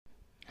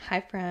Hi,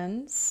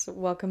 friends.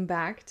 Welcome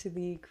back to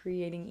the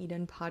Creating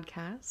Eden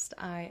podcast.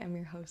 I am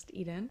your host,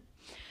 Eden.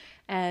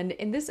 And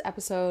in this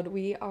episode,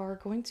 we are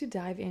going to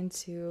dive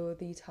into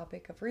the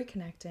topic of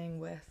reconnecting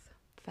with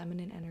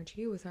feminine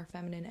energy, with our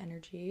feminine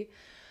energy,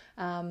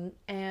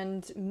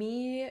 and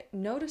me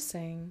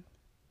noticing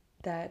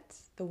that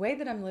the way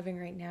that I'm living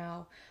right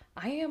now,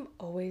 I am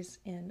always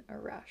in a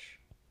rush.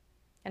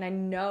 And I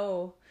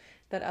know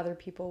that other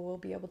people will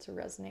be able to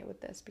resonate with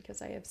this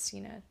because I have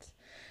seen it.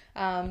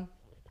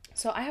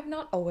 So I have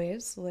not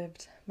always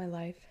lived my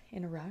life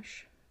in a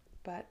rush,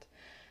 but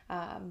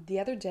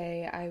the other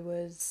day I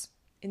was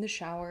in the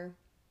shower,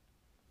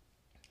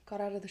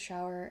 got out of the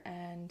shower,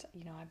 and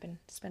I've been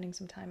spending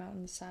some time out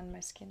in the sun.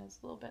 My skin is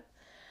a little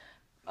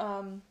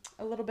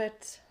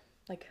bit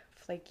like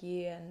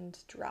flaky and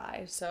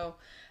dry, so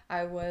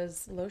I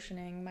was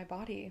lotioning my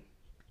body,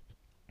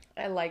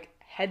 like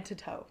head to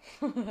toe.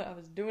 I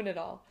was doing it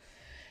all,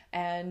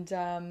 and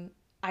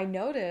I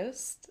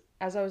noticed.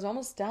 As I was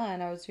almost done,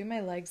 I was doing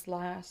my legs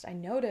last, I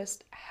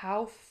noticed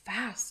how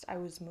fast I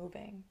was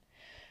moving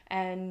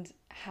and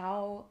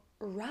how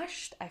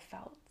rushed I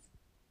felt.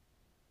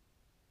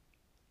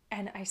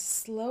 And I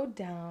slowed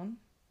down,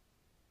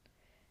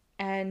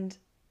 and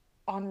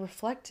on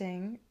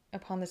reflecting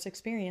upon this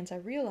experience, I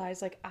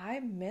realized I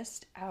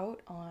missed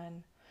out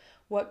on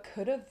what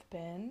could have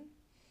been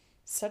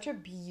such a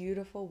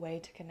beautiful way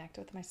to connect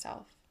with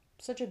myself.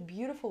 Such a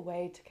beautiful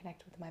way to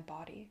connect with my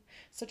body.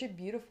 Such a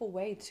beautiful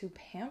way to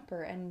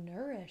pamper and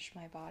nourish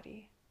my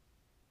body.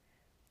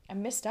 I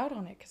missed out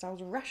on it because I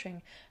was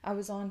rushing. I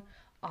was on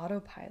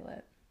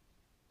autopilot.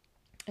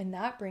 And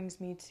that brings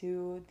me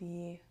to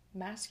the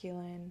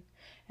masculine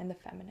and the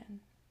feminine,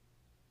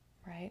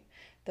 right?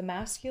 The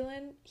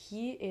masculine,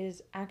 he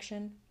is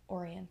action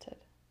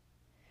oriented.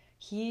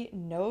 He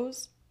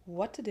knows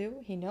what to do.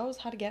 He knows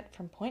how to get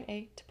from point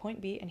A to point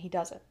B, and he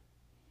does it.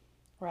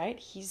 Right?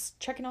 He's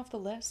checking off the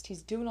list.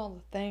 He's doing all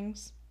the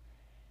things.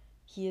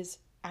 He is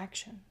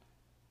action,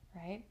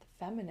 right? The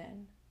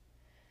feminine,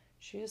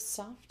 she is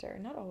softer.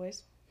 Not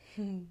always,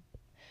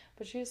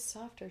 but she is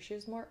softer. She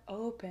is more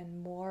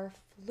open, more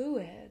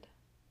fluid,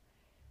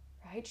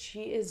 right?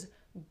 She is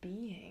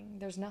being.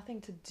 There's nothing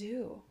to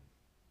do.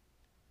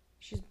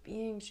 She's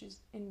being, she's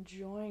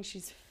enjoying,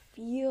 she's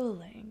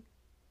feeling.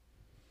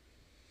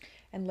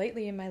 And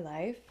lately in my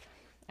life,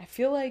 I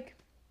feel like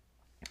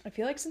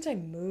since I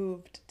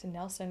moved to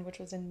Nelson, which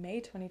was in May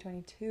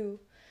 2022,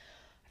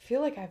 I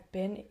feel like I've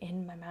been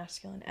in my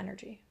masculine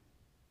energy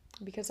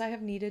because I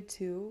have needed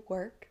to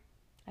work.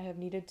 I have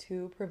needed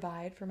to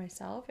provide for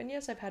myself. And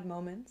yes, I've had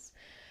moments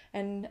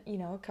and,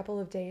 a couple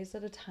of days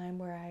at a time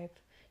where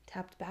I've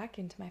tapped back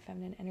into my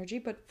feminine energy.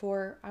 But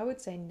for, I would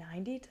say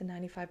 90 to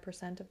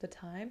 95% of the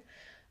time,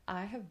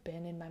 I have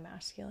been in my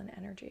masculine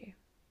energy.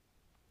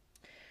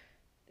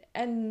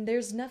 And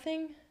there's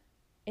nothing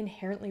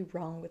inherently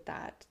wrong with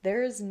that.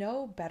 There is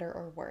no better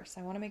or worse.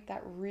 I want to make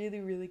that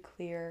really, really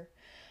clear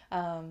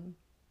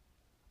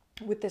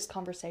with this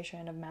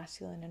conversation of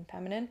masculine and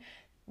feminine.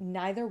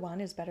 Neither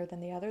one is better than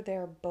the other. They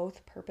are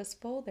both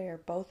purposeful. They are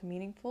both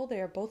meaningful.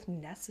 They are both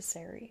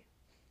necessary,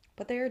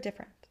 but they are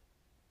different,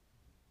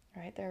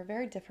 right? They are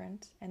very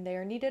different, and they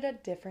are needed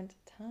at different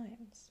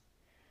times.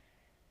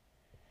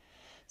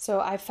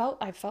 So I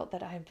felt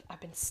that I've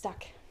been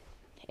stuck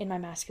in my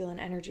masculine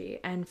energy.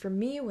 And for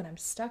me, when I'm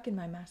stuck in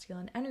my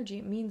masculine energy,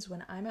 it means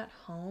when I'm at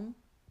home,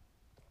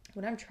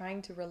 when I'm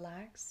trying to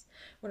relax,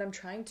 when I'm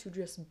trying to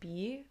just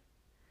be,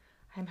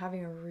 I'm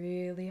having a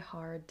really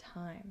hard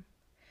time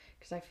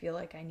because I feel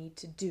like I need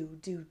to do.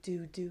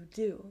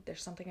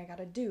 There's something I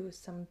gotta do,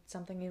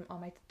 something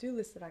on my to-do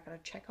list that I gotta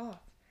check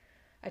off,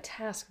 a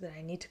task that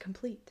I need to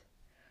complete,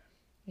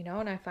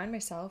 and I find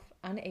myself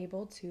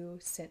unable to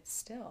sit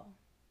still.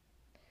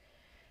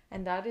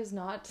 And that is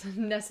not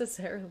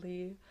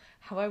necessarily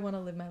how I want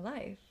to live my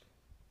life,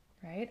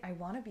 right? I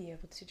want to be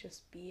able to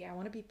just be. I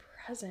want to be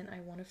present. I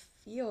want to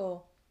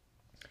feel.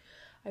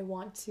 I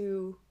want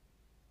to,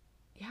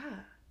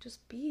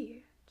 just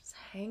be. Just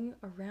hang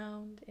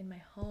around in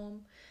my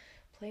home,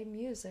 play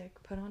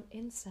music, put on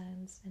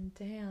incense, and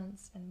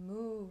dance, and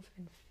move,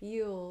 and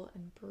feel,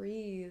 and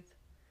breathe.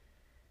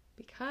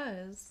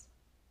 Because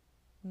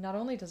not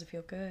only does it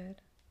feel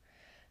good,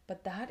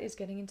 but that is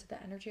getting into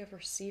the energy of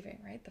receiving,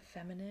 right? The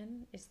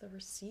feminine is the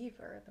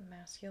receiver. The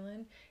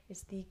masculine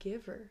is the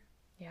giver,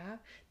 yeah?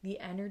 The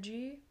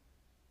energy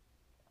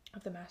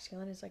of the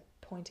masculine is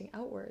pointing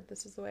outward.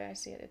 This is the way I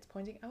see it. It's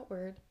pointing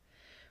outward.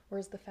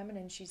 Whereas the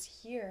feminine, she's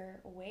here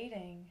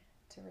waiting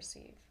to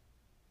receive.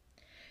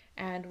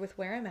 And with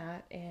where I'm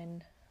at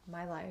in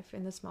my life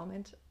in this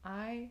moment,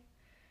 I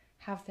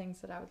have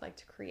things that I would like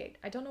to create.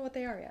 I don't know what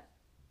they are yet.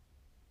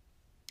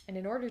 And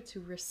in order to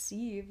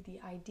receive the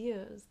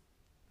ideas,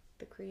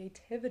 the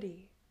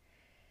creativity,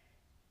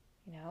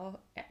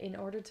 in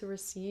order to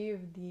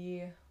receive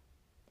the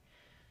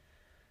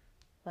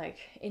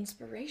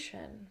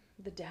inspiration,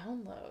 the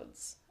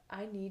downloads,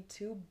 I need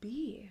to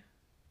be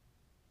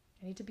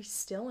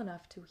still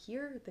enough to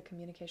hear the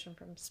communication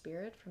from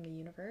spirit, from the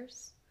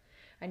universe.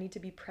 I need to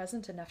be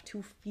present enough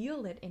to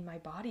feel it in my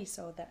body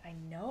so that I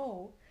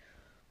know,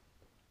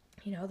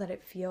 that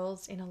it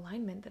feels in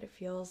alignment, that it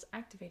feels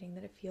activating,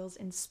 that it feels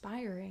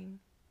inspiring,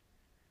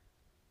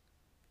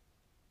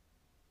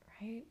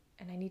 right?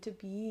 And I need to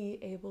be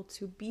able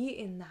to be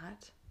in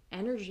that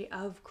energy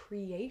of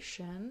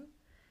creation,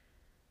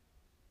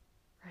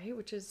 right?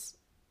 Which is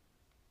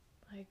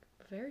like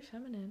very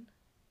feminine.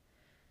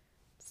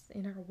 It's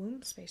in our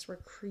womb space. We're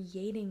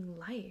creating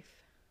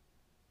life,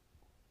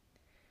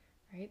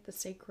 right? The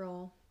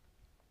sacral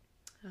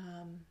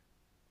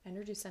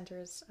energy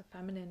center is a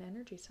feminine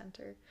energy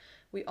center.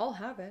 We all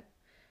have it,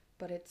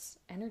 but its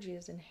energy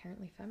is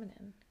inherently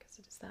feminine because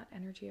it is that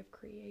energy of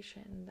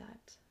creation,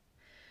 that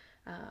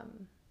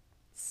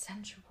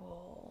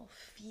sensual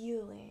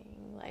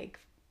feeling, like,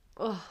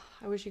 oh,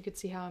 I wish you could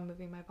see how I'm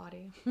moving my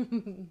body.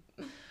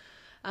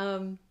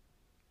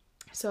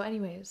 So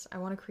anyways, I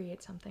want to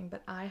create something,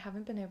 but I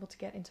haven't been able to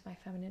get into my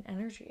feminine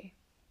energy.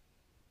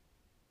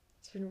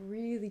 It's been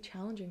really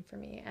challenging for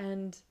me.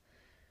 And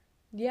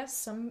yes,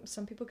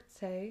 some people could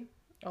say,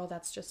 oh,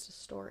 that's just a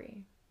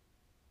story.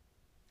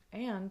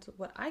 And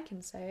what I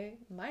can say,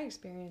 my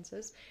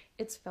experiences,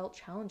 it's felt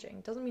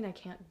challenging. Doesn't mean I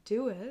can't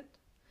do it.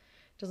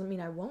 Doesn't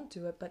mean I won't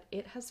do it, but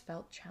it has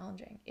felt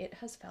challenging. It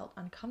has felt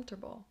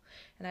uncomfortable.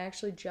 And I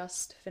actually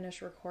just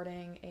finished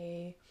recording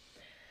a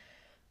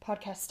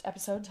podcast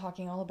episode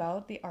talking all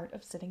about the art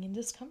of sitting in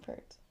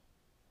discomfort,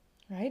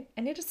 right?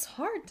 And it is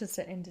hard to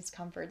sit in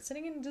discomfort.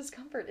 Sitting in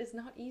discomfort is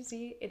not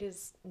easy. It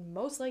is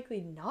most likely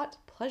not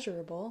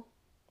pleasurable,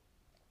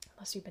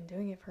 unless you've been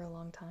doing it for a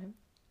long time.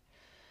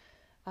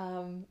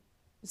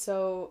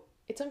 So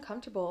it's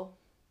uncomfortable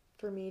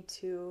for me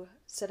to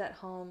sit at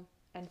home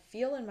and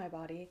feel in my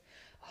body,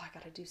 oh, I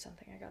gotta do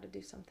something,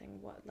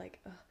 what, like,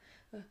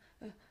 or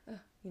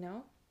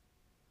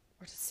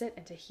to sit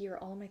and to hear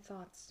all my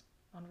thoughts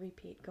on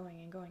repeat, going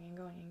and going and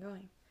going and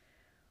going.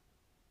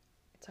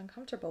 It's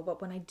uncomfortable,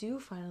 but when I do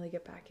finally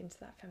get back into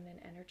that feminine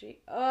energy,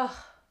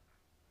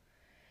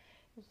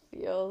 it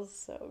feels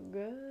so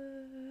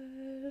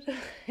good.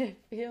 It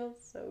feels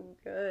so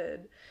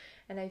good.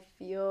 And I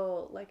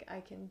feel like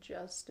I can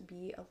just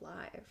be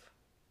alive.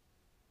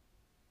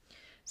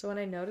 So when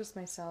I noticed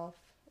myself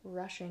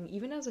rushing,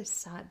 even as I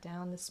sat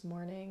down this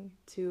morning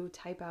to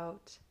type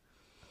out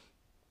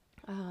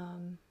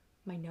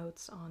my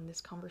notes on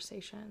this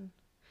conversation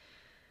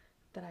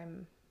that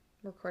I'm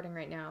recording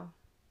right now,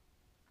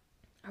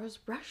 I was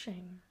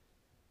rushing.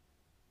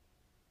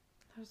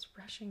 I was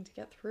rushing to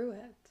get through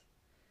it.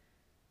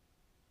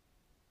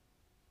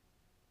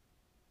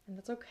 And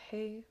that's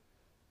okay.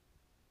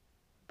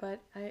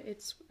 But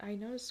I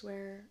noticed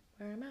where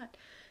I'm at.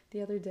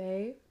 The other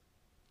day,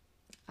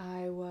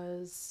 I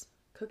was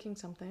cooking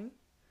something,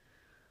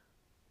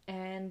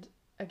 and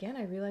again,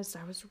 I realized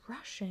I was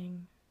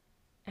rushing.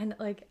 And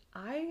like,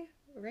 I,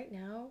 right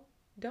now,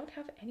 don't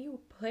have any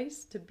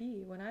place to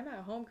be. When I'm at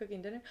home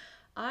cooking dinner,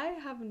 I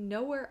have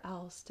nowhere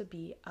else to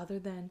be other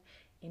than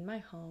in my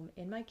home,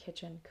 in my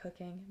kitchen,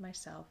 cooking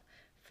myself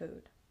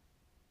food.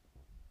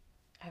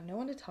 I have no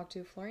one to talk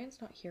to.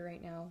 Florian's not here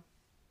right now.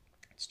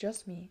 It's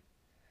just me.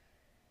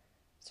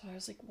 So I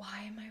was like,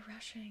 why am I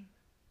rushing?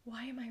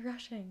 Why am I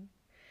rushing?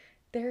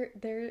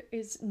 There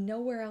is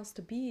nowhere else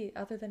to be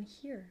other than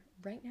here,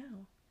 right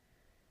now.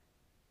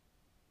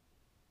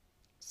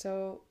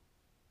 So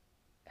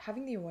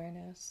having the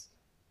awareness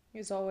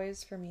is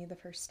always, for me, the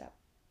first step.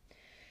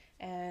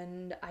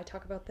 And I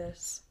talk about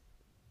this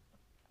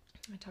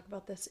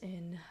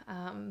in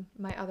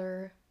my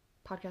other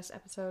podcast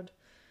episode.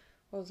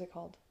 What was it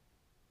called?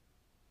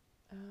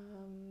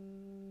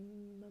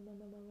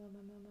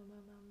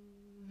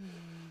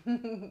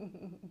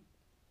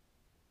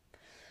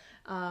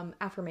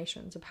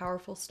 Affirmations, a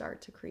powerful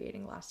start to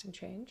creating lasting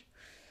change.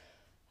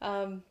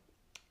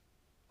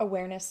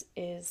 Awareness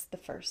is the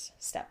first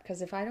step,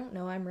 because if I don't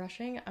know I'm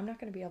rushing, I'm not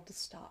going to be able to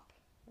stop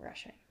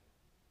rushing.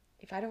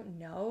 If I don't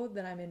know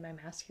that I'm in my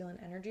masculine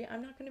energy,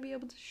 I'm not going to be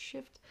able to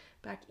shift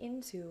back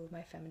into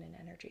my feminine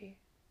energy.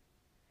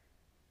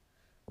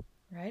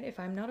 Right? If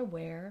I'm not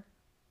aware,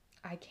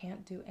 I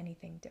can't do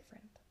anything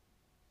different.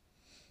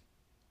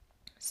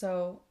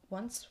 So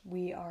once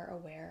we are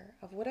aware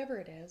of whatever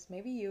it is,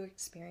 maybe you're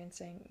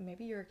experiencing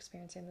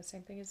the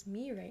same thing as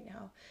me right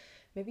now.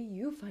 Maybe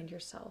you find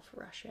yourself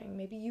rushing.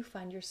 Maybe you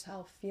find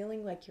yourself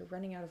feeling like you're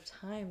running out of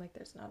time, like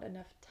there's not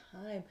enough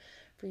time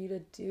for you to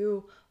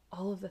do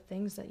all of the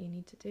things that you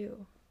need to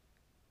do.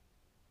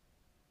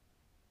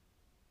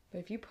 But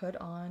if you put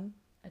on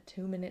a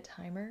 2-minute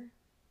timer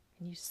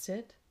and you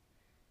sit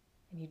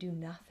and you do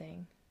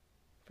nothing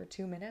for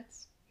 2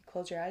 minutes, you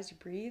close your eyes, you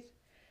breathe,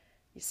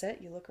 you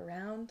sit, you look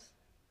around,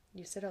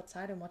 you sit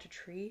outside and watch a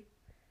tree,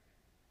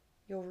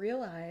 you'll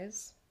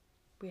realize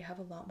we have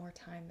a lot more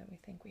time than we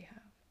think we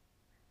have.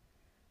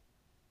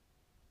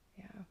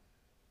 Yeah.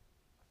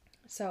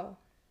 So,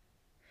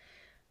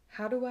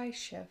 how do I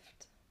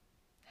shift?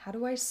 How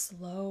do I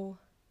slow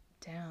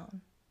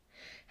down?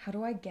 How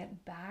do I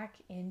get back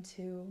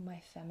into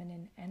my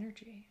feminine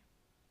energy?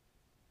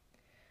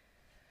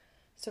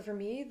 So for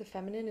me, the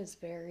feminine is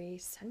very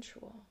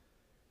sensual.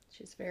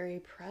 She's very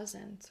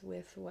present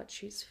with what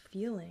she's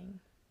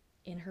feeling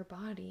in her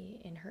body,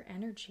 in her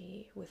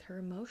energy, with her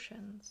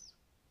emotions.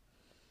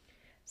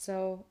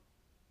 So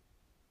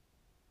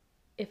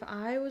if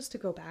I was to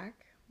go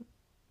back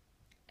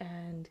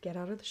and get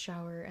out of the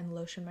shower and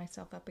lotion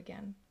myself up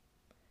again,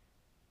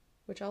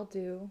 which I'll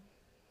do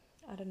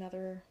at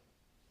another,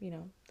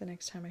 the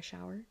next time I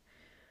shower,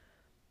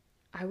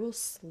 I will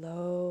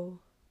slow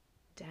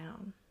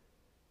down.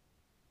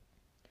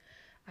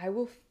 I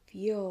will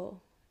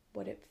feel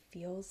what it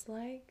feels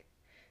like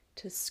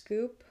to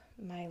scoop.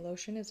 My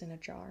lotion is in a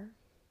jar.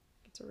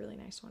 It's a really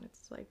nice one.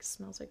 It's like,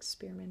 smells like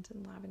spearmint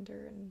and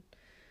lavender and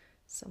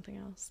something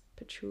else,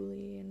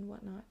 patchouli and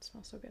whatnot. It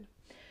smells so good.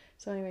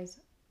 So anyways,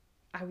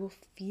 I will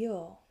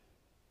feel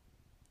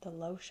the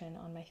lotion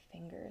on my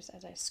fingers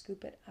as I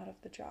scoop it out of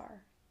the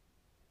jar.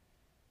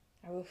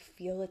 I will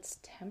feel its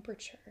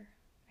temperature.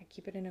 I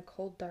keep it in a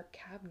cold, dark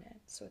cabinet,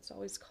 so it's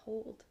always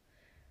cold.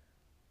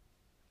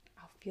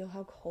 I'll feel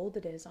how cold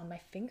it is on my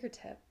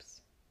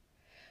fingertips.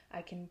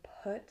 I can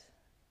put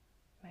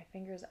my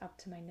fingers up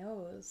to my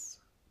nose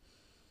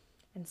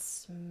and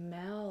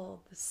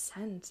smell the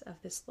scent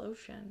of this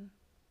lotion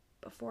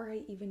before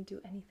I even do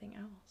anything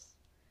else.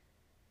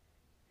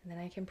 And then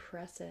I can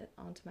press it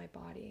onto my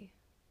body.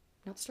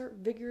 Not start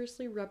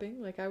vigorously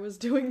rubbing like I was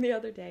doing the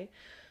other day,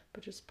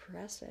 but just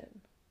press it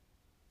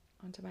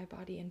onto my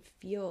body and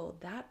feel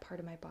that part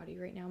of my body.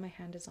 Right now my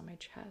hand is on my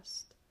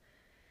chest.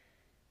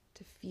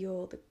 To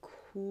feel the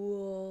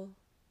cool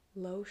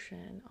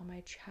lotion on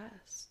my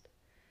chest.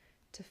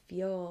 To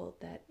feel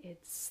that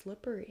it's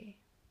slippery.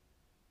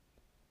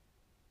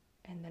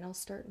 And then I'll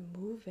start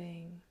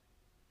moving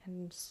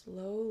and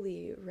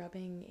slowly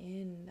rubbing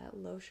in that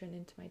lotion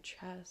into my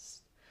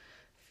chest,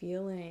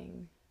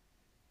 feeling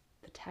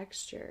the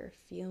texture,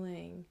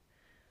 feeling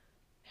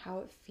how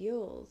it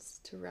feels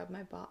to rub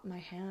my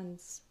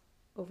hands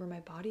over my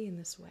body in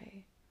this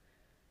way.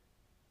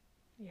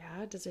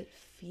 Yeah, does it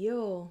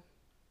feel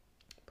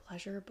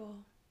pleasurable?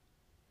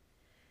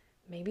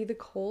 Maybe the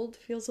cold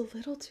feels a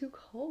little too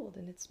cold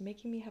and it's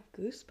making me have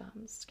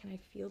goosebumps. Can I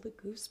feel the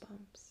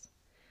goosebumps?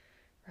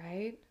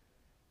 Right?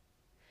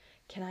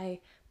 Can I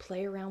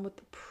play around with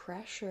the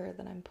pressure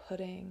that I'm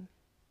putting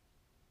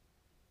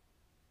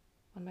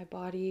on my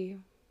body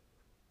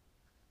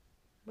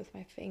with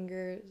my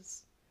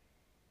fingers?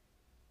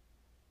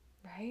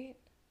 Right?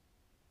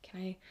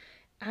 Can I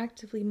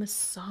actively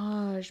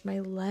massage my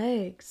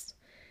legs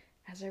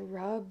as I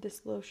rub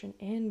this lotion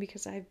in,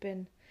 because I've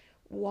been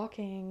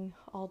walking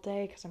all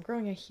day because I'm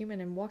growing a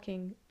human and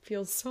walking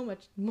feels so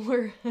much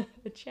more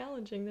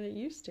challenging than it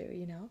used to,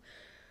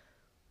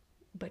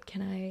 But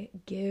can I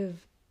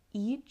give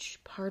each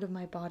part of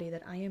my body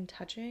that I am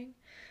touching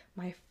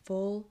my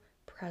full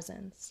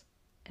presence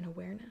and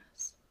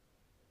awareness?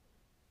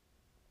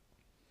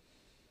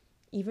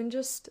 Even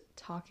just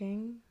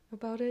talking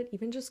about it,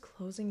 even just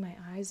closing my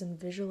eyes and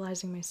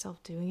visualizing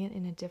myself doing it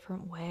in a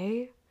different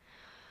way,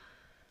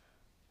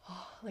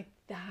 like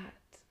that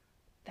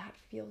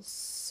feels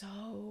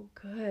so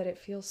good. It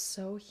feels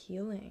so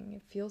healing.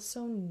 It feels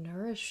so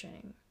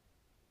nourishing.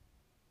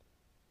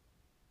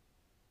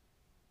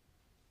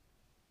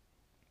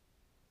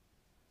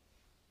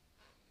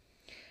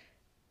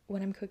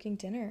 When I'm cooking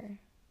dinner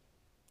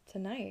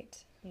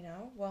tonight,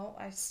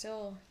 it's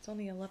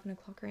only 11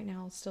 o'clock right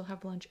now. I'll still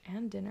have lunch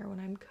and dinner.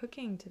 When I'm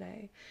cooking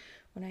today,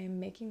 when I am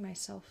making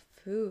myself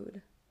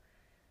food,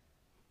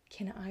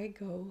 can I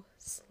go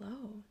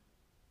slow?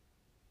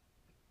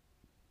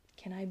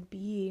 Can I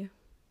be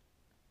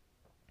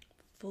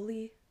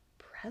fully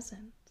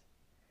present?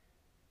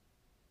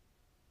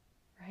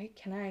 Right?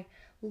 Can I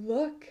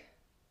look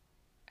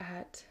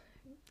at,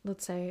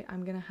 let's say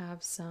I'm going to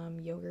have some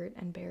yogurt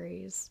and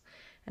berries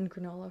and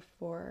granola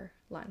for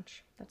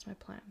lunch. That's my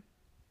plan.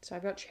 So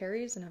I've got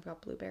cherries and I've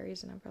got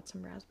blueberries and I've got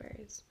some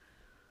raspberries.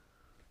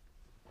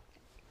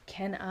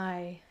 Can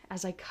I,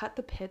 as I cut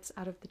the pits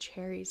out of the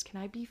cherries, can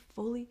I be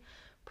fully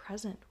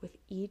present with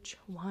each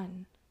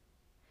one?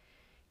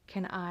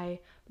 Can I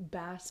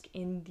bask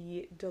in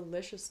the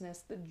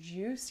deliciousness, the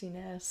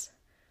juiciness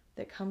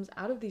that comes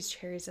out of these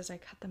cherries as I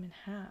cut them in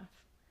half?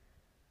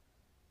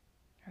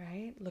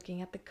 Right?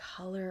 Looking at the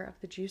color of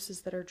the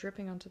juices that are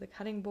dripping onto the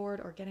cutting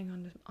board or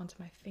getting onto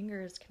my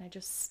fingers, can I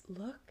just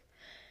look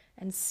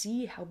and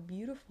see how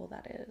beautiful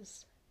that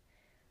is?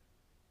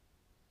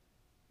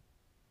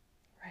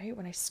 Right?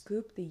 When I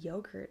scoop the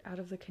yogurt out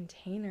of the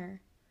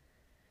container,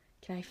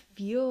 can I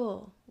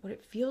feel what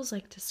it feels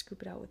like to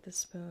scoop it out with the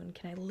spoon?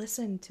 Can I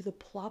listen to the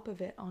plop of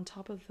it on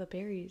top of the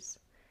berries?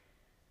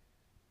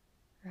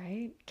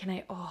 Right?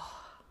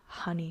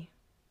 Honey.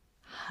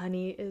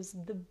 Honey is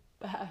the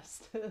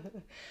best.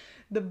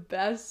 The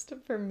best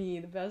for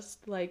me, the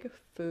best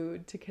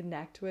food to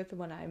connect with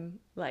when I'm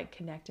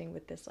connecting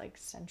with this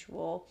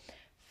sensual,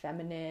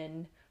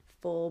 feminine,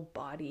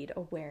 full-bodied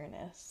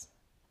awareness.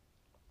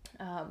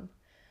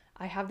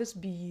 I have this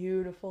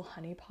beautiful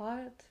honey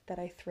pot that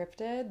I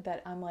thrifted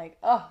that I'm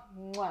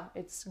mwah,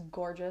 it's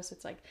gorgeous.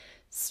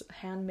 It's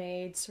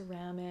handmade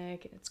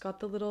ceramic, and it's got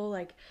the little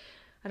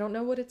I don't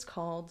know what it's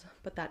called,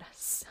 but that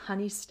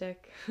honey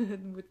stick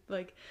with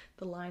like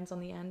the lines on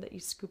the end that you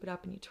scoop it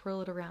up and you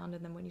twirl it around,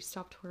 and then when you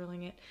stop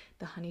twirling it,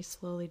 the honey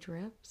slowly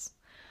drips.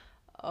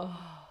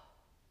 Oh,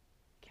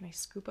 can I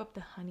scoop up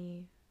the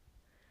honey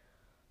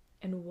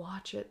and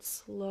watch it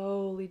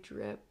slowly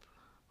drip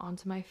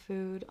onto my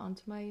food,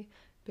 onto my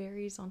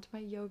berries, onto my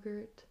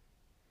yogurt,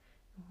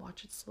 and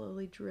watch it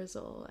slowly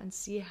drizzle and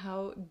see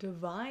how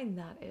divine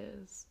that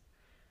is?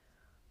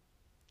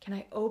 Can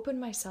I open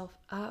myself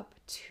up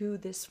to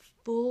this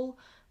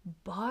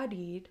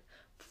full-bodied,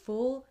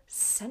 full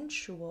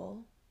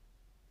sensual,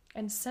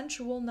 and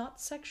sensual,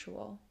 not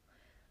sexual,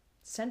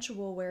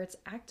 sensual where it's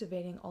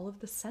activating all of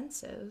the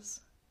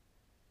senses,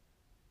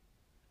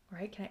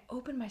 right? Can I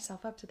open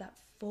myself up to that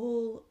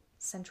full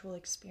sensual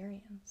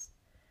experience?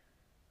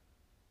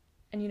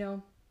 And you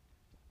know,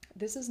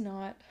 this is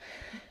not,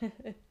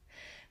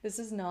 this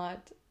is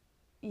not,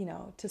 you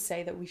know, to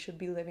say that we should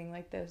be living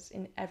like this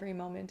in every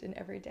moment, in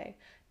every day.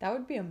 That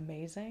would be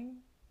amazing.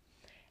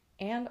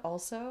 And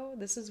also,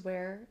 this is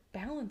where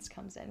balance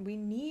comes in. We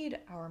need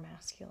our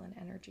masculine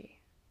energy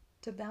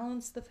to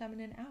balance the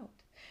feminine out,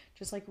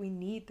 just like we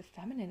need the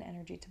feminine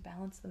energy to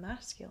balance the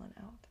masculine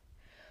out.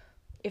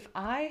 If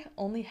I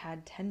only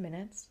had 10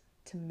 minutes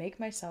to make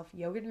myself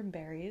yogurt and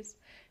berries,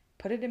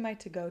 put it in my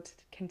to-go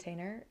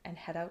container, and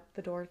head out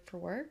the door for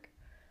work,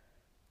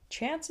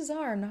 chances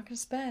are I'm not going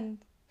to spend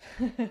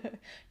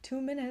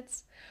 2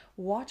 minutes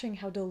watching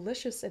how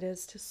delicious it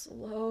is to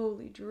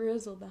slowly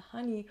drizzle the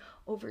honey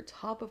over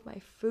top of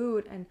my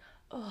food and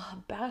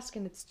bask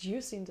in its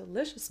juicy and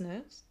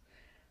deliciousness.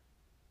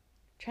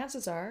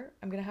 Chances are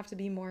I'm going to have to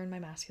be more in my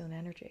masculine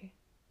energy,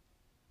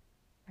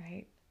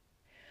 right?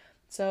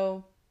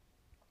 So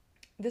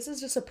this is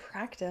just a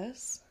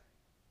practice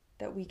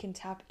that we can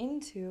tap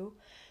into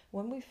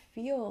when we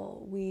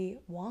feel we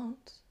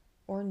want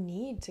or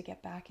need to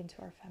get back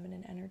into our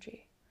feminine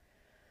energy.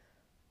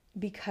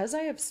 Because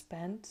I have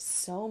spent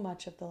so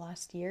much of the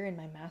last year in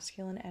my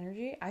masculine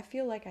energy, I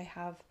feel like I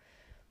have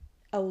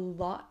a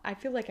lot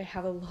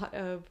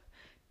of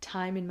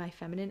time in my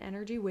feminine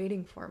energy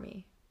waiting for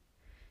me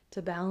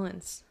to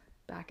balance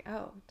back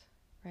out,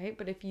 right?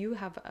 But if you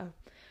have a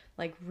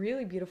like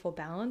really beautiful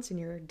balance in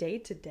your day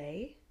to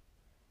day,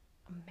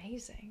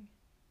 amazing.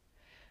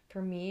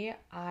 For me,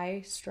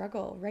 I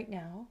struggle right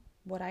now.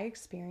 What I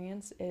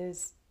experience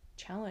is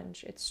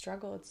challenge, it's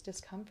struggle, it's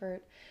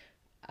discomfort.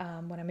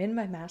 When I'm in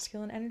my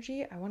masculine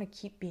energy, I want to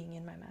keep being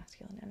in my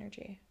masculine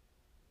energy.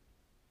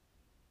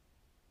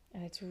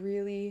 And it's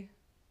really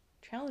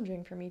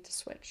challenging for me to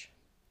switch.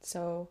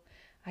 So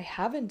I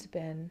haven't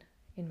been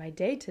in my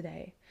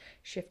day-to-day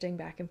shifting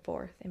back and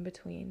forth in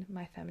between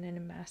my feminine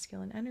and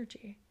masculine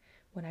energy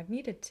when I've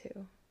needed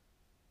to.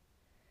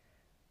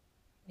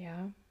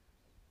 Yeah.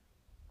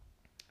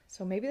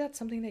 So maybe that's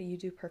something that you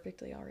do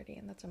perfectly already,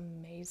 and that's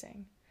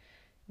amazing.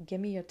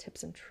 Give me your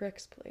tips and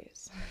tricks,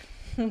 please.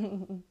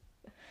 You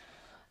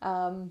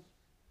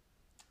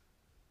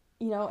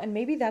know, and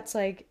maybe that's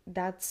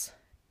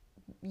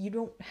you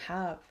don't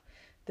have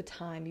the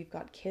time. You've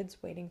got kids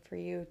waiting for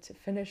you to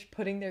finish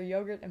putting their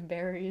yogurt and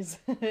berries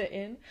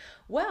in.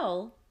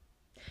 Well,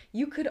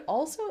 you could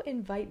also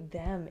invite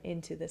them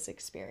into this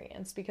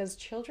experience because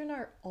children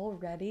are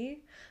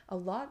already a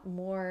lot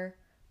more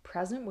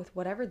present with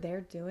whatever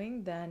they're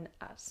doing than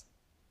us,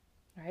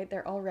 right?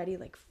 They're already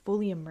like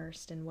fully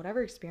immersed in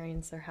whatever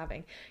experience they're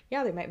having.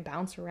 Yeah, they might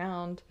bounce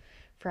around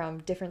from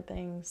different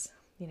things,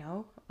 you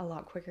know, a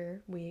lot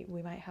quicker. We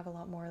might have a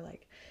lot more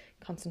like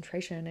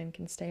concentration and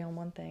can stay on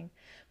one thing.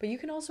 But you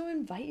can also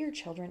invite your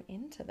children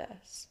into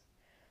this.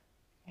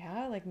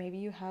 Yeah, like maybe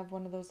you have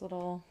one of those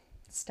little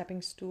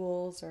stepping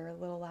stools or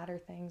little ladder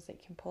things that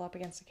you can pull up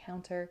against the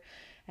counter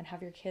and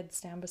have your kids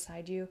stand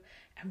beside you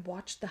and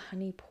watch the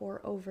honey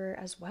pour over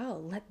as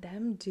well. Let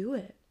them do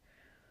it.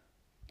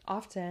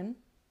 Often,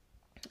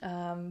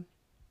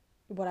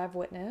 what I've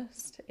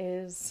witnessed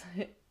is,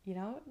 you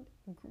know,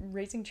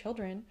 raising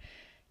children,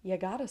 you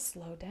gotta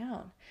slow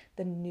down.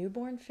 The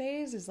newborn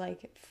phase is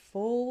like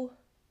full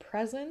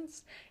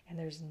presence and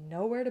there's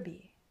nowhere to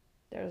be.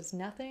 There's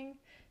nothing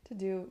to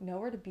do,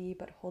 nowhere to be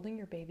but holding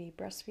your baby,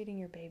 breastfeeding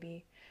your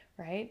baby,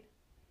 right?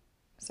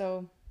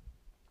 So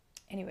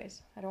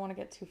anyways, I don't want to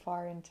get too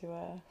far into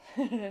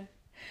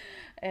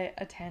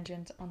a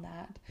tangent on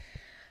that.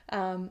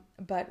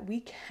 But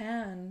we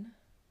can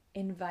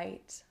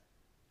invite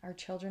our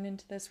children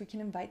into this. We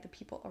can invite the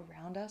people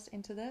around us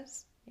into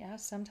this. Yeah,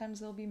 sometimes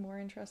they'll be more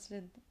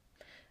interested.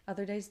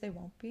 Other days they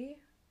won't be.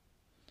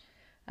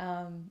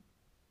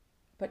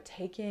 But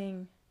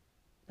taking,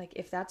 like,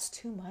 if that's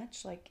too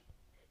much, like,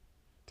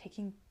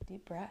 taking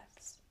deep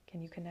breaths.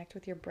 Can you connect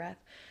with your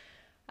breath?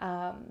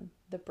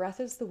 The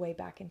breath is the way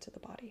back into the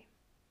body.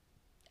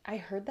 I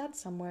heard that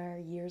somewhere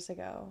years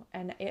ago,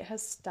 and it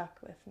has stuck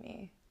with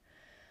me.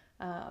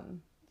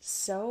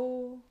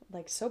 So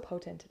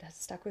potent. It has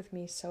stuck with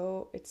me.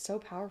 It's so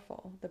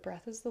powerful. The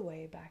breath is the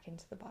way back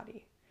into the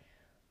body.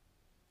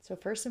 So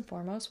first and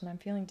foremost, when I'm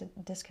feeling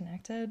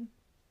disconnected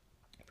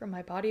from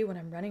my body, when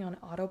I'm running on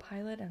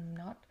autopilot and I'm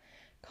not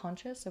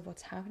conscious of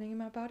what's happening in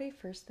my body,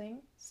 first thing,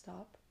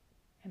 stop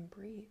and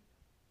breathe.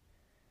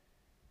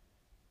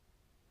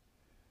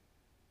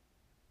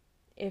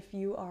 If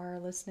you are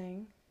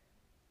listening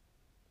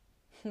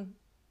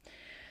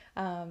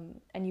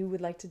and you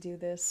would like to do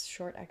this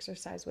short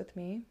exercise with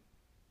me,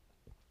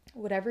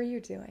 whatever you're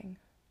doing,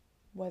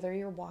 whether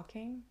you're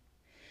walking,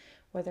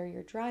 whether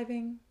you're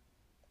driving,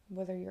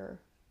 whether you're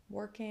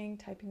working,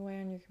 typing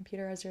away on your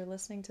computer as you're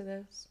listening to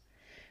this,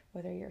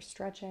 whether you're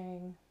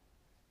stretching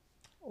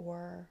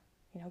or,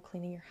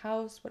 cleaning your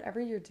house, whatever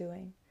you're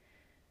doing,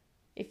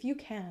 if you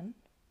can,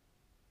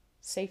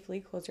 safely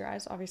close your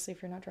eyes. Obviously,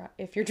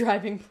 if you're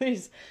driving,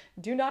 please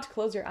do not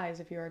close your eyes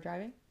if you are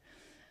driving.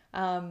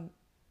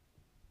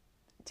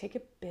 Take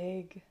a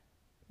big,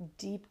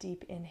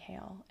 deep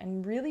inhale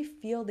and really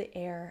feel the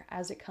air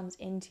as it comes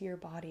into your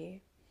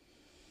body.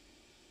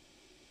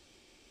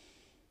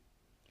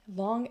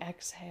 Long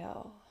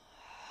exhale.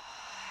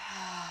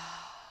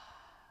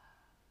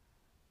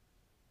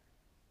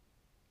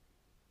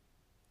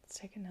 Let's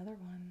take another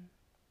one.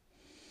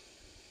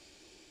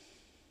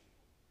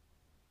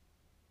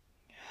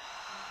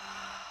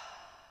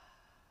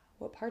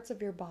 What parts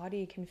of your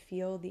body can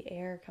feel the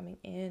air coming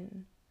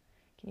in?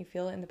 Can you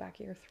feel it in the back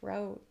of your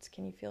throat?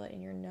 Can you feel it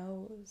in your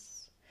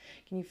nose?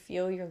 Can you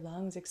feel your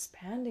lungs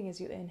expanding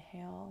as you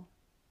inhale?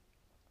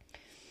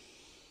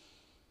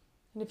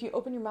 And if you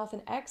open your mouth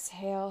and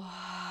exhale,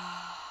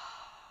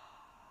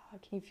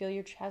 can you feel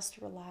your chest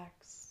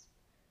relax,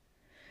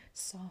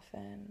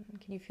 soften?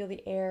 Can you feel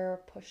the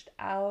air pushed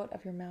out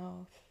of your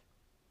mouth?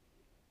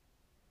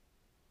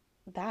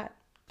 That,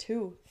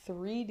 2,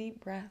 3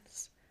 deep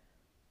breaths.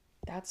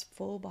 That's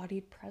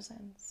full-bodied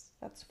presence.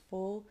 That's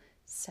full-bodied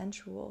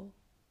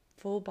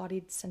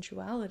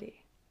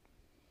sensuality.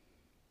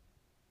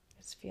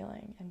 It's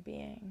feeling and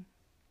being.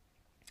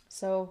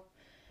 So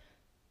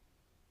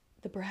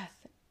the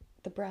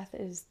breath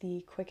is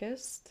the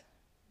quickest,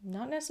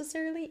 not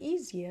necessarily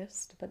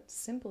easiest, but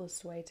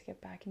simplest way to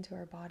get back into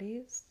our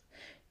bodies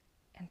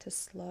and to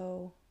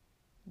slow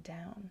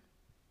down.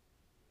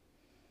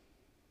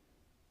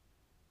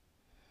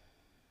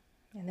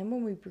 And then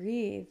when we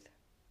breathe,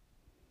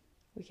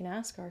 we can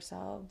ask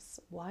ourselves,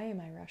 why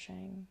am I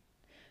rushing?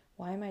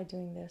 Why am I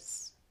doing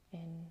this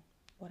in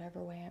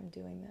whatever way I'm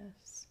doing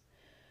this?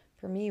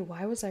 For me,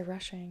 why was I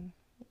rushing?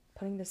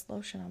 Putting this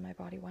lotion on my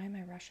body, why am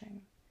I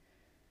rushing?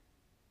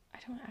 I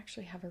don't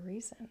actually have a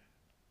reason.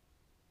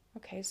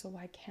 Okay, so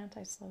why can't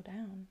I slow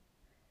down?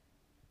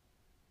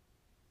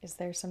 Is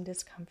there some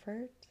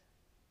discomfort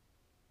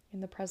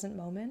in the present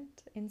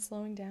moment in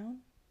slowing down?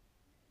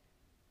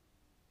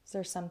 Is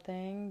there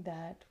something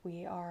that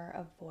we are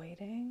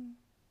avoiding?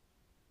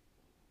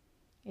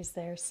 Is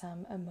there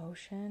some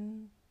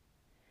emotion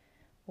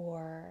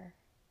or,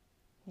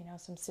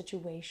 some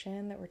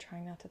situation that we're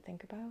trying not to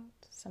think about?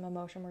 Some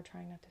emotion we're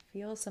trying not to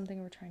feel?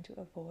 Something we're trying to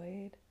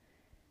avoid?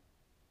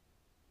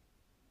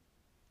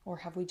 Or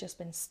have we just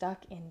been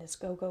stuck in this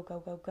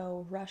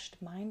go,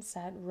 rushed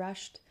mindset,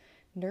 rushed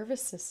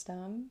nervous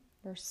system,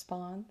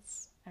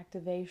 response,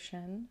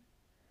 activation,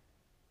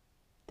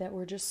 that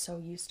we're just so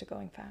used to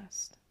going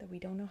fast that we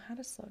don't know how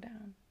to slow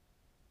down?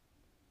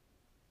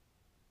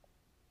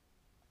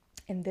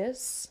 And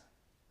this,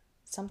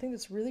 something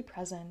that's really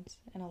present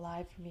and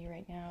alive for me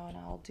right now, and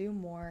I'll do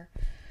more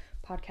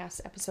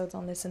podcast episodes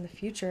on this in the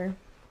future.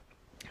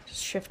 I'm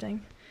just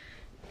shifting.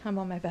 I'm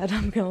on my bed.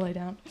 I'm going to lay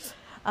down.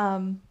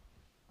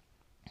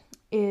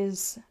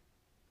 Is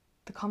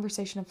the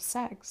conversation of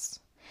sex.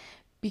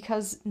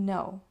 Because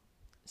no,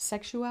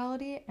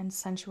 sexuality and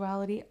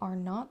sensuality are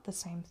not the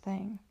same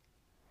thing.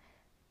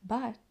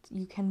 But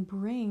you can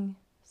bring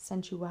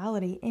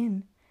sensuality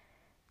in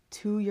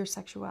to your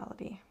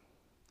sexuality.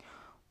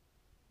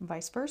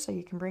 Vice versa,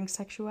 you can bring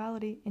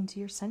sexuality into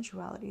your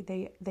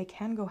sensuality. They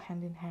can go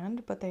hand in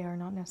hand, but they are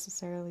not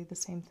necessarily the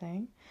same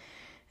thing.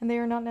 And they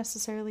are not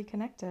necessarily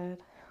connected.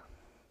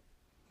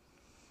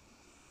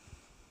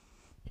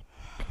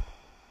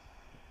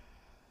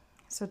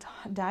 So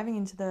diving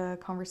into the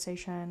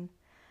conversation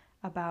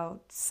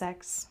about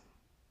sex,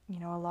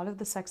 a lot of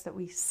the sex that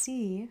we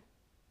see,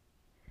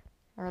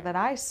 or that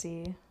I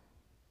see,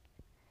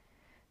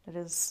 that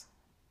is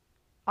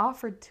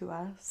offered to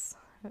us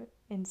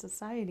in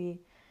society,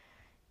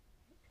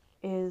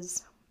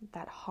 is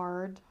that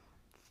hard,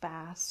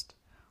 fast,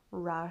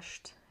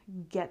 rushed,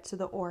 get to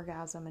the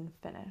orgasm and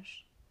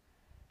finish,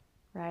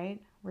 right?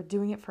 We're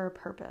doing it for a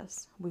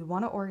purpose. We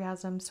want to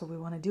orgasm, so we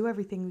want to do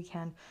everything we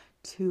can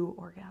to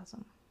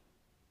orgasm.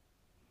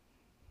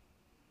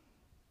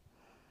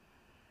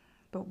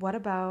 But what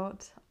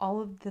about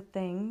all of the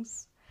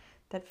things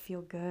that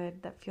feel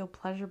good, that feel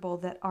pleasurable,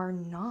 that are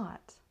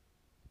not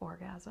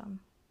orgasm?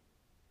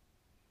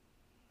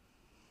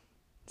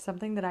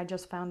 Something that I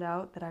just found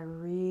out that I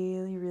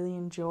really, really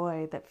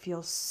enjoy, that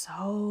feels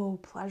so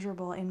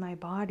pleasurable in my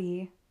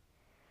body,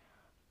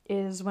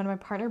 is when my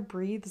partner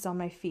breathes on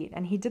my feet.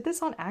 And he did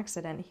this on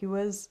accident. He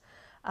was,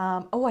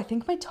 I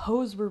think my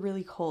toes were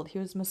really cold. He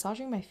was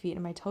massaging my feet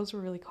and my toes were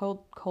really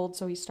cold.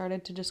 So he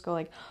started to just go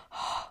like,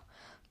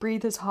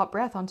 breathe his hot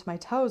breath onto my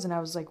toes. And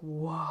I was like,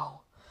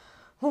 whoa,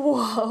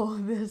 whoa,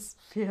 this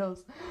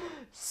feels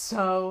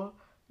so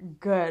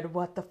good.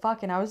 What the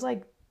fuck? And I was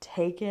like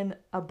taken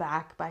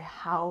aback by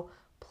how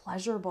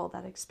pleasurable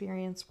that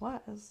experience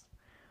was.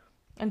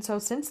 And so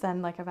since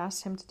then, like I've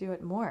asked him to do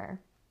it more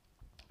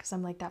because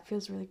I'm like, that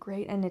feels really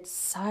great. And it's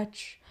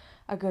such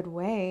a good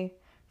way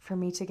for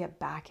me to get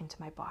back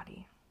into my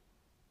body,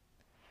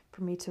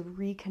 for me to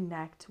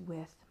reconnect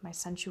with my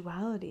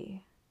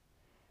sensuality,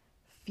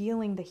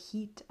 feeling the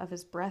heat of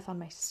his breath on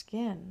my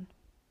skin,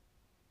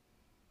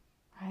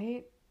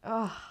 right?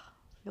 Oh,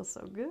 feels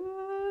so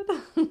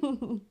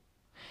good.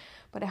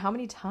 But how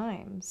many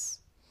times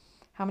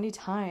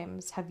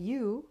have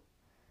you,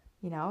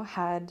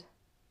 had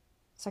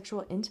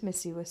sexual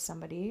intimacy with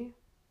somebody,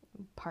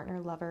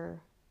 partner,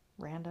 lover,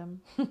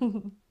 random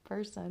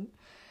person,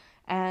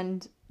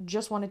 and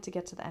just wanted to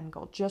get to the end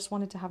goal, just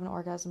wanted to have an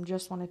orgasm,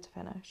 just wanted to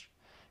finish?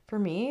 For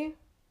me,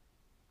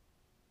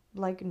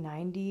 like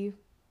 90%,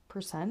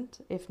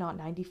 if not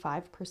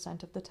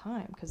 95% of the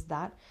time, because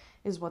that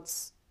is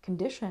what's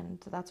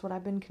conditioned. That's what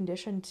I've been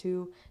conditioned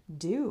to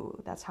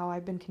do. That's how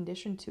I've been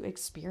conditioned to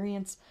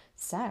experience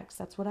sex.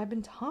 That's what I've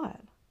been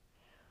taught,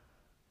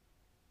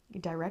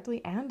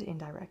 directly and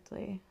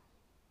indirectly.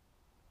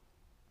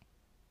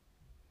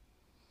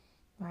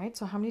 Right?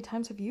 So how many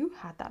times have you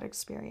had that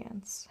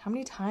experience? How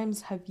many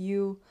times have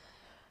you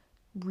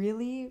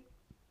really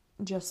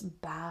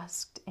just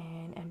basked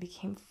in and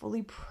became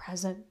fully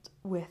present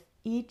with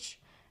each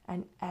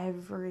and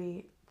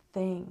every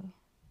thing,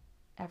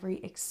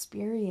 every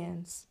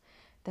experience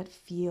that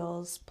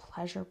feels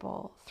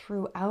pleasurable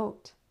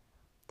throughout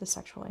the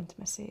sexual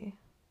intimacy,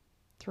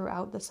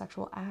 throughout the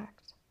sexual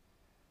act?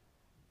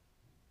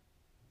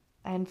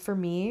 And for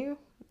me,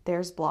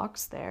 there's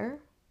blocks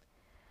there.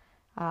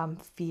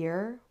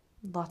 Fear,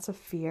 lots of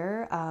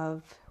fear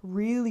of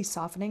really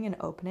softening and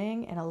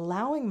opening and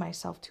allowing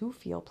myself to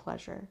feel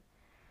pleasure.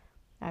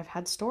 I've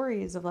had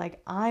stories of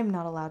like, I'm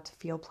not allowed to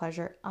feel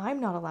pleasure. I'm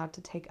not allowed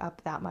to take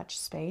up that much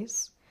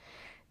space.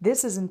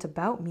 This isn't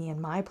about me and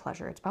my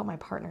pleasure. It's about my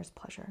partner's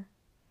pleasure.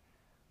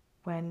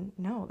 When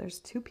no, there's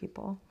two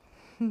people,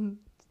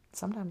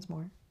 sometimes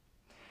more,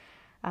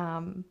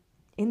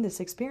 in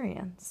this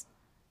experience,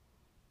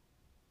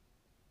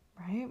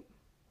 right?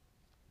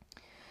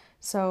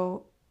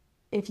 So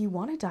if you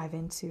want to dive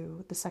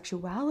into the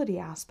sexuality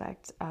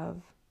aspect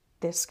of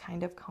this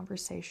kind of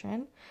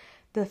conversation,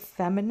 the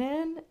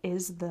feminine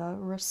is the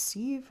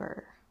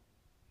receiver.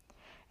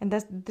 And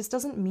this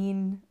doesn't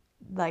mean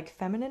like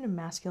feminine and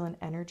masculine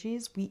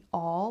energies. We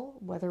all,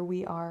 whether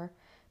we are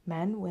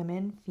men,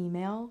 women,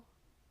 female,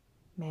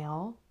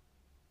 male,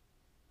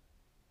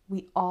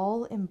 we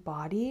all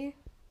embody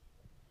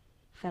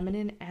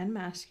feminine and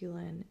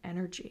masculine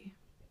energy.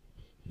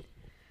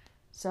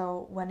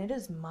 So when it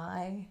is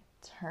my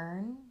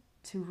turn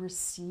to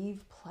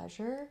receive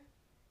pleasure,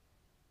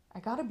 I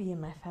gotta be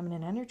in my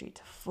feminine energy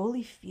to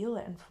fully feel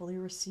it and fully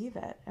receive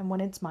it. And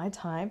when it's my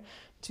time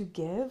to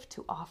give,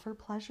 to offer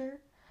pleasure,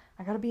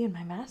 I gotta be in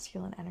my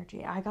masculine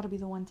energy. I gotta be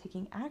the one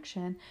taking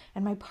action,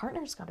 and my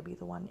partner's gotta be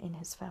the one in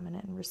his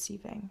feminine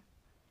receiving.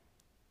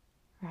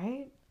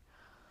 Right?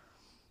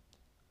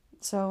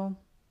 So,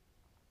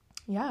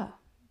 yeah,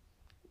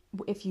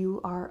 if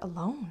you are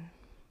alone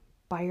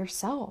by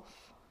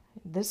yourself,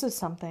 this is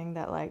something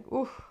that like,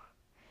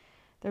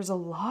 there's a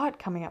lot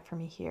coming up for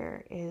me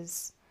here,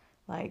 is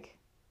like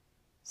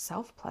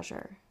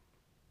self-pleasure.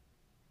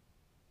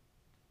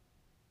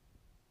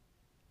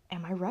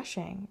 Am I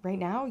rushing right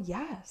now?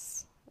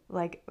 Yes.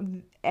 Like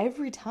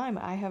every time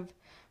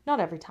not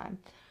every time,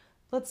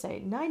 let's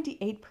say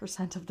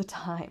 98% of the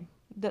time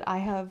that I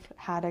have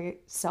had a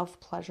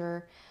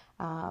self-pleasure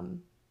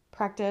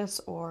practice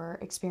or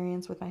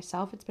experience with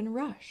myself, it's been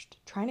rushed,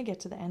 trying to get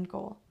to the end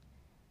goal.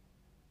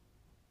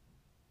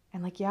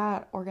 And like,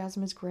 yeah,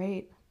 orgasm is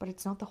great, but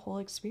it's not the whole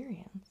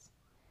experience.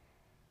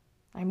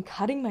 I'm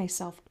cutting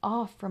myself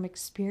off from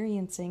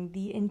experiencing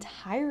the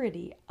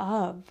entirety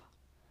of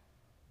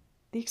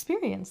the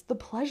experience, the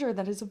pleasure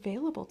that is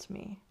available to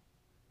me,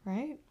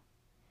 right?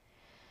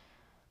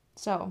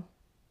 So,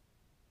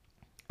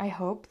 I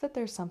hope that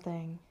there's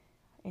something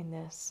in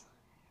this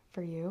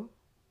for you.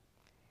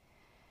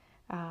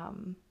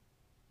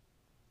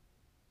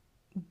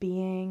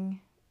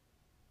 Being,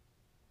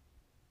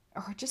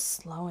 or just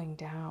slowing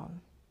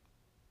down.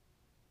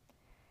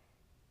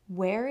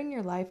 Where in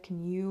your life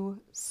can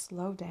you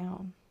slow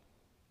down?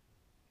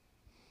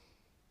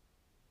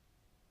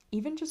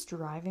 Even just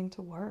driving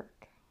to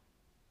work.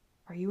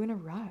 Are you in a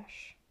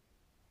rush?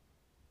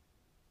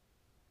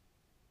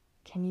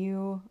 Can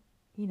you,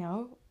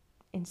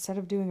 instead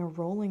of doing a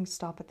rolling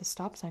stop at the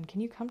stop sign,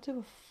 can you come to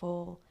a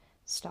full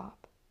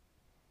stop?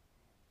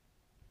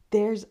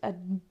 There's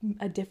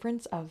a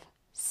difference of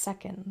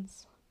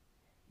seconds,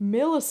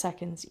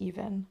 milliseconds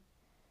even,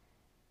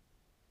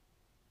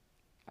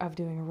 of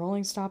doing a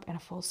rolling stop and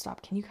a full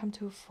stop. Can you come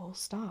to a full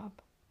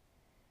stop?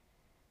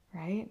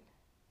 Right?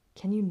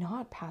 Can you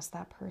not pass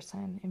that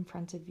person in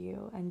front of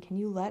you? And can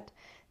you let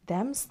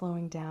them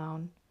slowing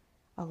down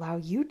allow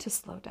you to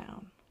slow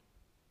down?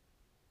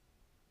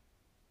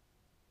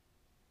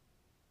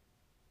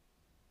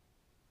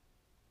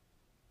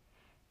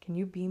 Can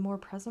you be more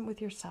present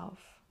with yourself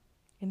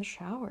in the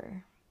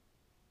shower?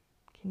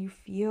 Can you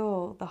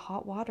feel the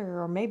hot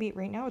water? Or maybe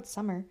right now it's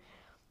summer.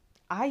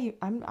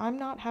 I'm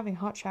not having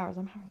hot showers.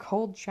 I'm having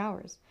cold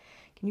showers.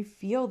 Can you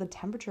feel the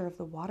temperature of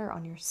the water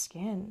on your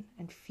skin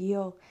and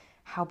feel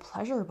how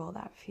pleasurable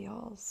that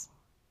feels?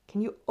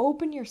 Can you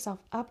open yourself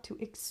up to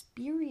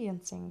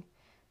experiencing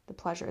the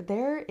pleasure?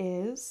 There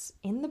is,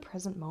 in the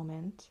present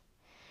moment,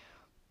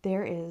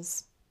 there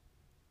is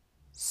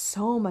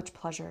so much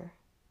pleasure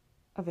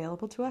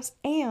available to us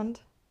and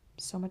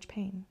so much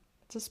pain.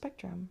 It's a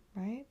spectrum,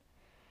 right?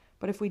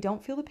 But if we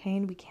don't feel the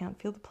pain, we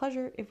can't feel the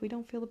pleasure. If we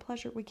don't feel the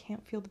pleasure, we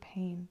can't feel the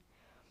pain.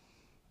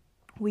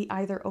 We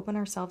either open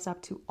ourselves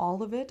up to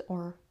all of it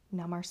or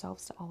numb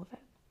ourselves to all of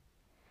it.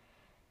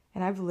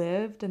 And I've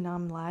lived a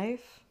numb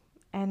life,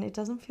 and it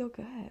doesn't feel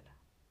good.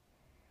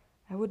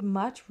 I would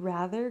much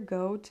rather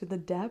go to the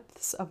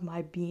depths of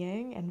my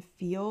being and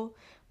feel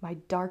my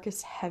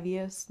darkest,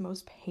 heaviest,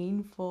 most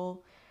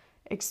painful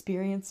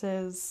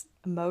experiences,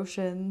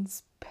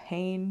 emotions,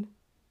 pain,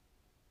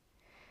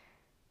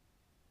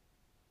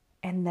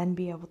 and then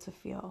be able to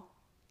feel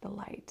the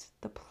light,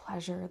 the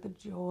pleasure, the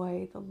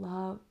joy, the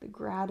love, the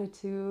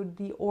gratitude,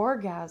 the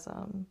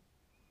orgasm.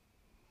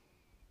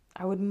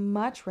 I would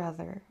much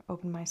rather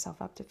open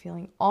myself up to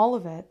feeling all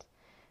of it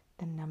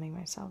than numbing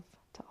myself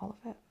to all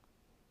of it.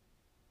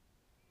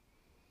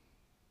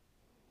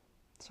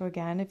 So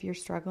again, if you're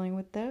struggling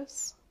with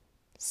this,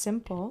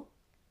 simple,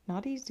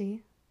 not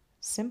easy,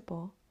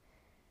 simple,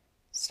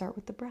 start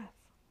with the breath.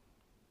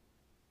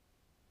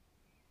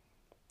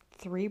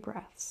 3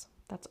 breaths.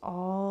 That's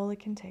all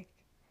it can take.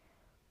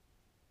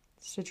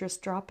 So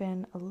just drop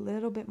in a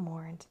little bit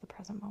more into the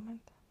present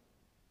moment.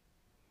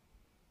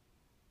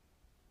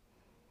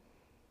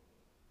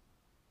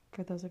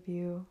 For those of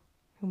you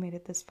who made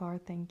it this far,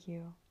 thank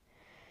you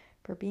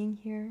for being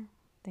here.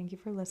 Thank you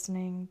for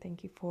listening.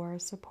 Thank you for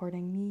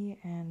supporting me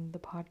and the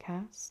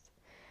podcast.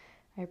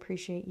 I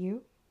appreciate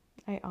you.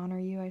 I honor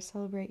you. I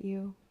celebrate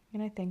you.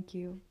 And I thank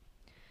you.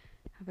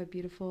 Have a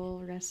beautiful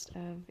rest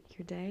of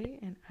your day,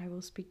 and I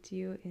will speak to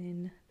you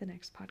in the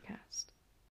next podcast.